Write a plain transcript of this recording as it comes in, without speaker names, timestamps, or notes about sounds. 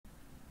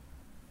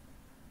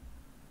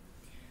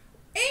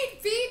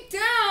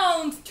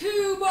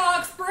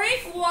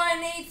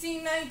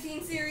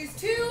Series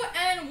 2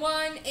 and 1,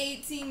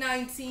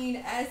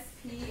 1819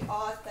 SP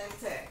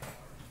Authentic.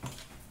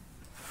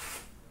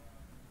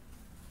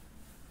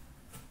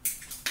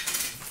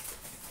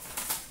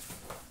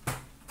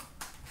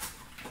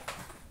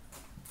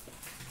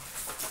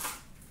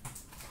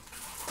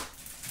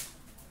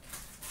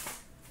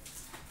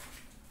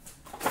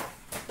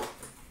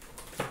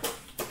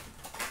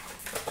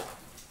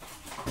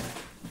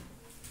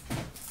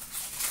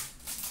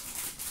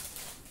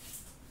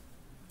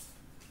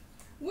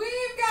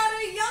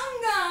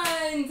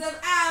 Of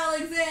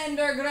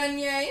Alexander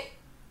Grenier.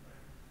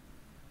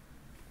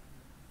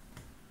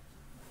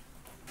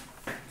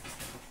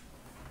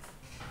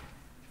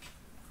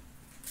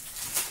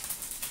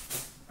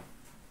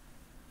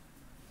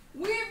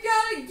 We've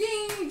got a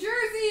game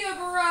jersey of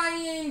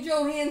Ryan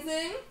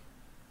Johansson.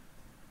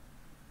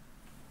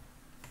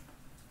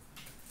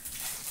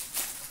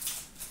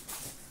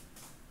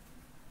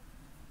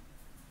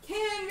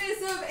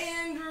 Canvas of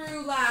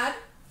Andrew Ladd.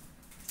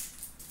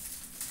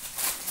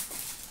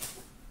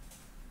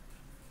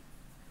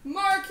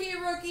 Marquee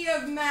rookie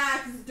of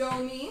Max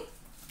Domi.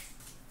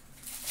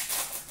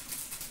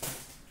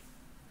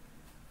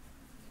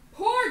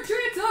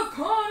 Portraits of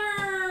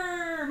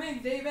Connor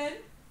McDavid.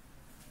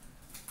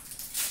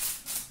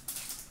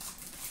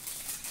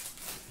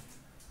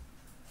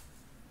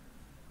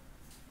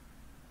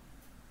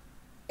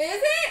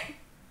 Is it?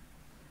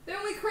 Then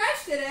we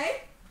crashed it, eh?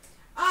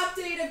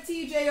 Update of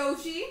TJ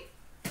Oshie.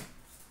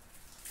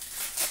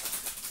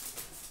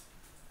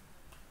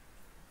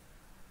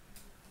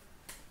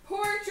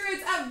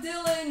 Portraits of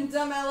Dylan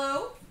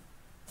DeMello.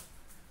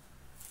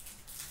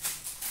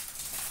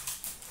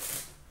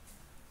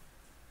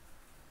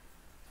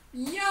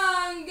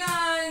 Young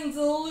Guns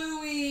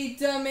Louis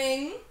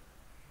Domingue.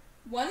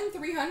 1 in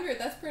 300,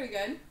 that's pretty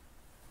good.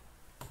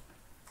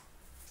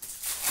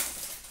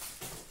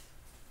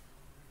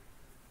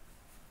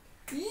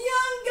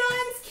 Young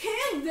Guns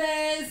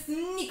Canvas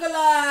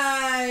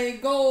Nikolai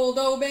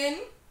Goldobin.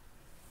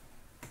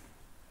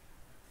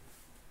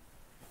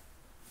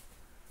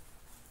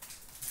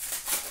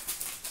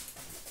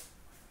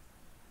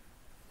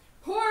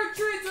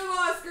 Portraits of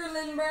Oscar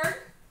Lindbergh.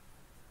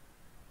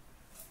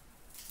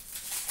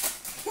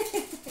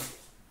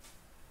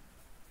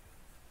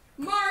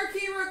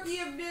 Marquee rookie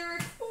of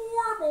Derek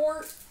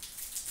Forbort.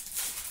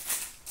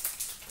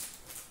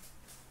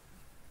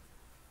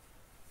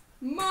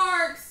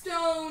 Mark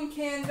Stone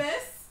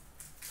canvas.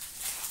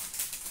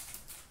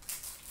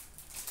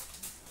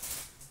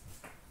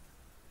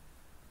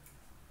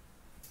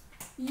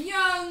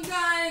 Young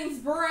Guns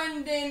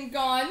Brendan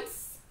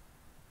Gaunce.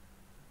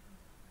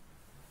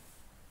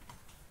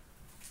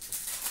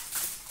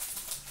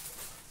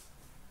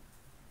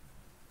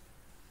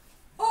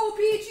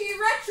 OPG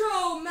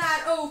Retro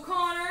Matt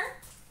O'Connor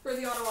for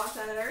the Ottawa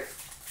Senators.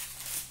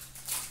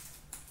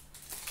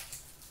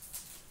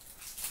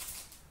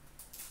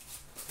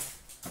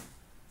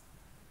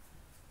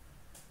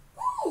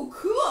 Ooh,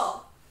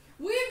 cool.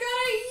 We've got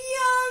a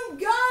Young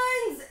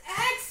Guns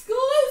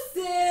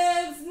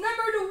Exclusives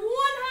numbered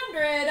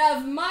 100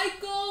 of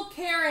Michael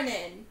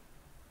Karanen.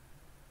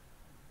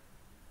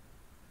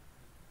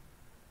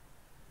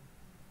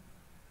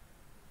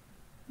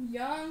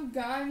 Young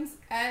Guns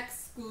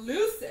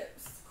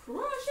Exclusives.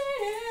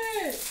 Crushing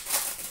it!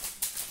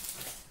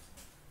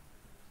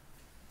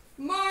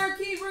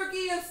 Marquee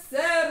rookie of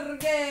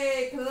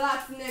Sergei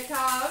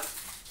Platnikov.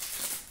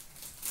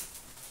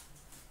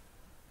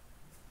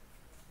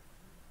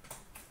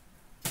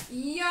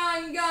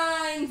 Young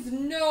Guns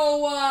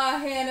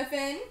Noah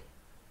Hannafin.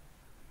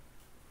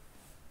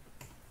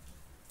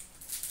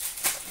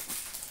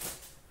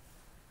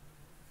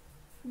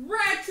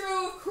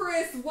 Retro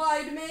Chris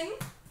Weidman.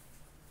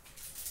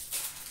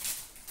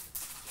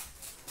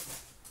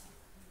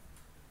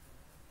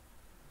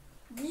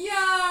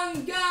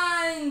 Young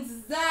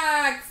Guns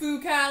Zach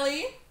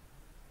Fucali.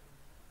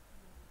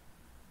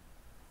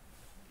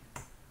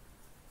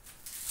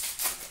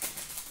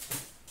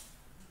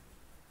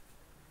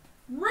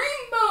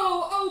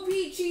 Rainbow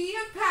OPG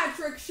of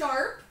Patrick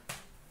Sharp.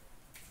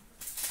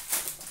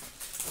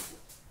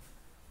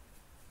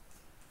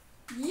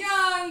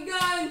 Young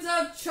Guns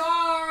of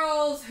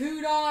Charles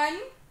Hudon.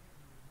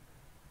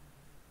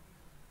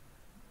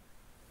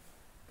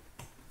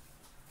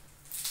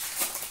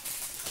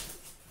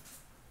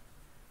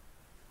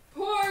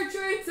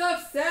 Portraits of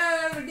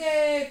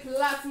Sergei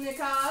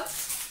Platnikov.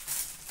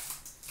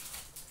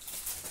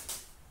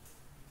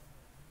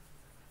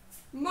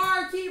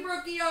 Marquee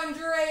rookie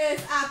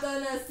Andreas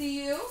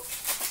Athanasiou.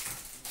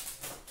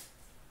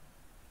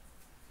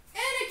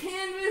 And a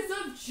canvas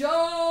of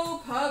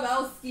Joe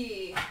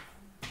Pavelski.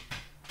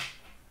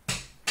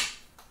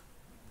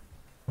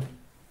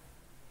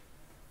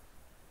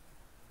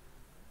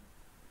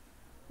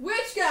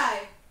 Which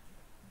guy?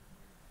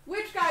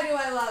 Which guy do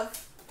I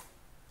love?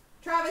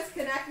 Travis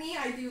Konechny,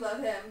 I do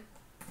love him.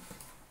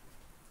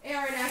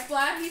 Aaron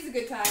Ekblad, he's a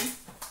good time.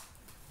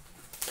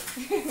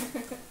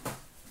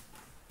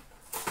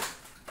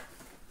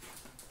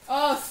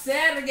 Oh,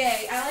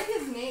 Sergey. I like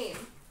his name.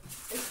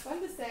 It's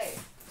fun to say.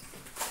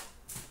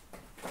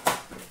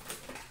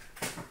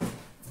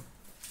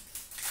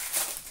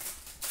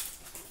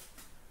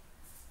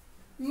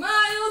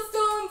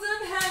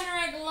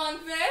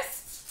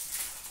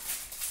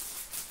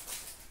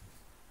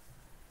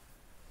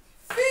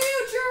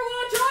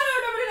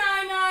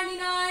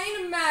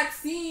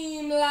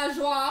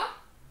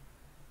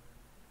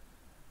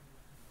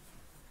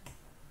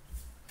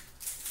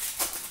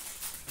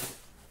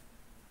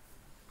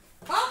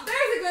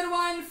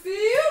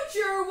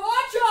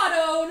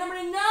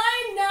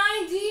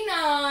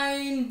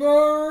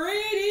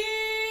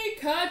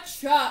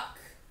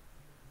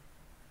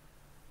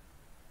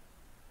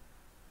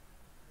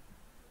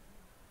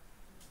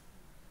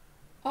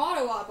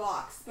 Ottawa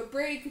box, but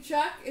Brady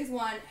Tkachuk is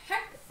one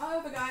heck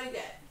of a guy to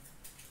get.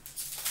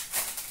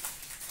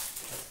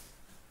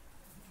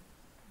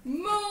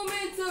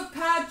 Moments of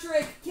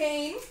Patrick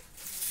Kane.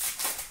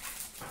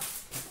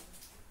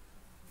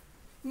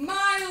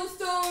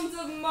 Milestones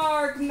of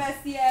Mark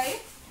Messier.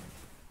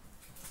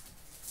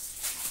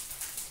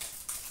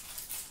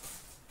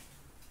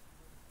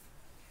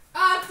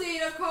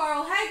 Update of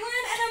Carl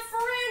Hagelin and a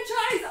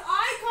franchise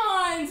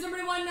icons, number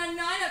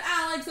 199 of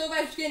Alex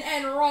Ovechkin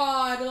and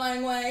Rod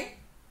Langway.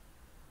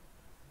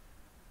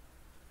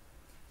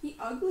 He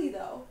ugly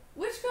though.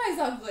 Which guy's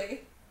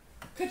ugly?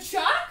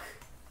 Tkachuk?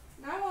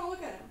 Now I want to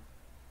look at him.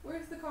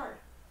 Where's the card?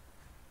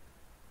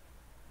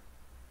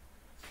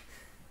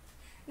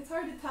 It's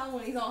hard to tell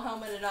when he's all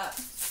helmeted up.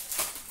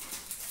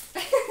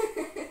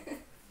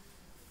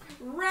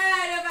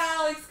 Red of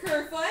Alex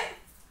Kerfoot.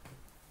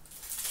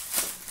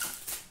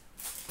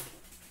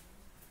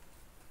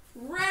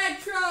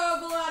 Retro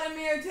of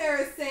Vladimir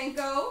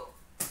Tarasenko.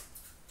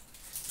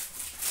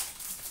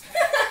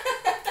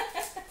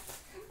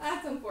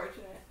 That's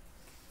unfortunate.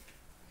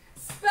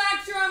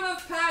 Spectrum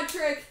of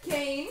Patrick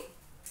Kane.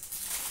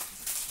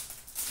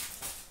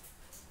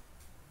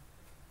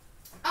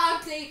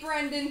 Update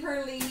Brendan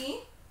Perlini.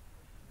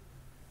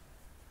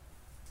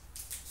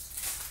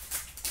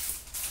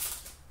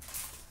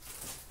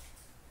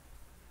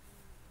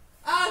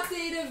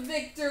 Update of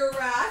Victor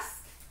Rask.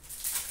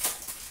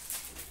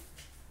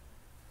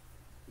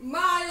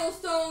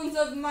 Milestones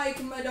of Mike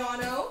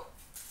Modano.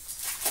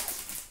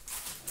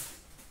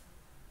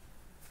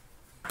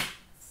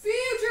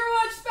 Future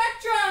Watch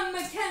Spectrum,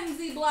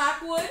 Mackenzie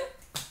Blackwood.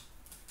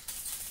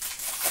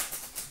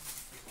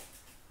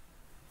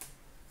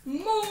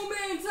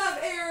 Moments of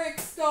Eric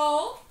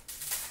Stahl.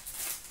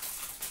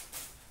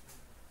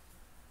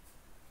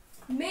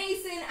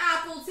 Mason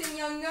Appleton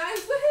Young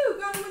Guns. Woohoo!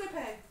 Go to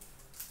Winnipeg.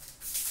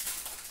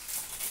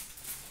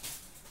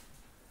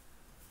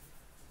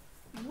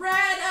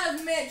 Red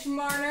of Mitch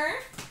Marner.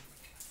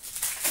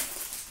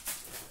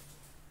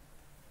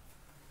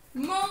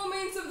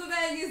 Moments of the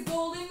Vegas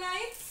Golden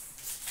Knights.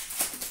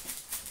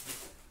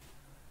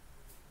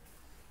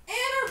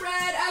 And a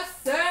red of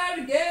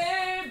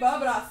Sergei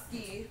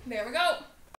Bobrovsky. There we go.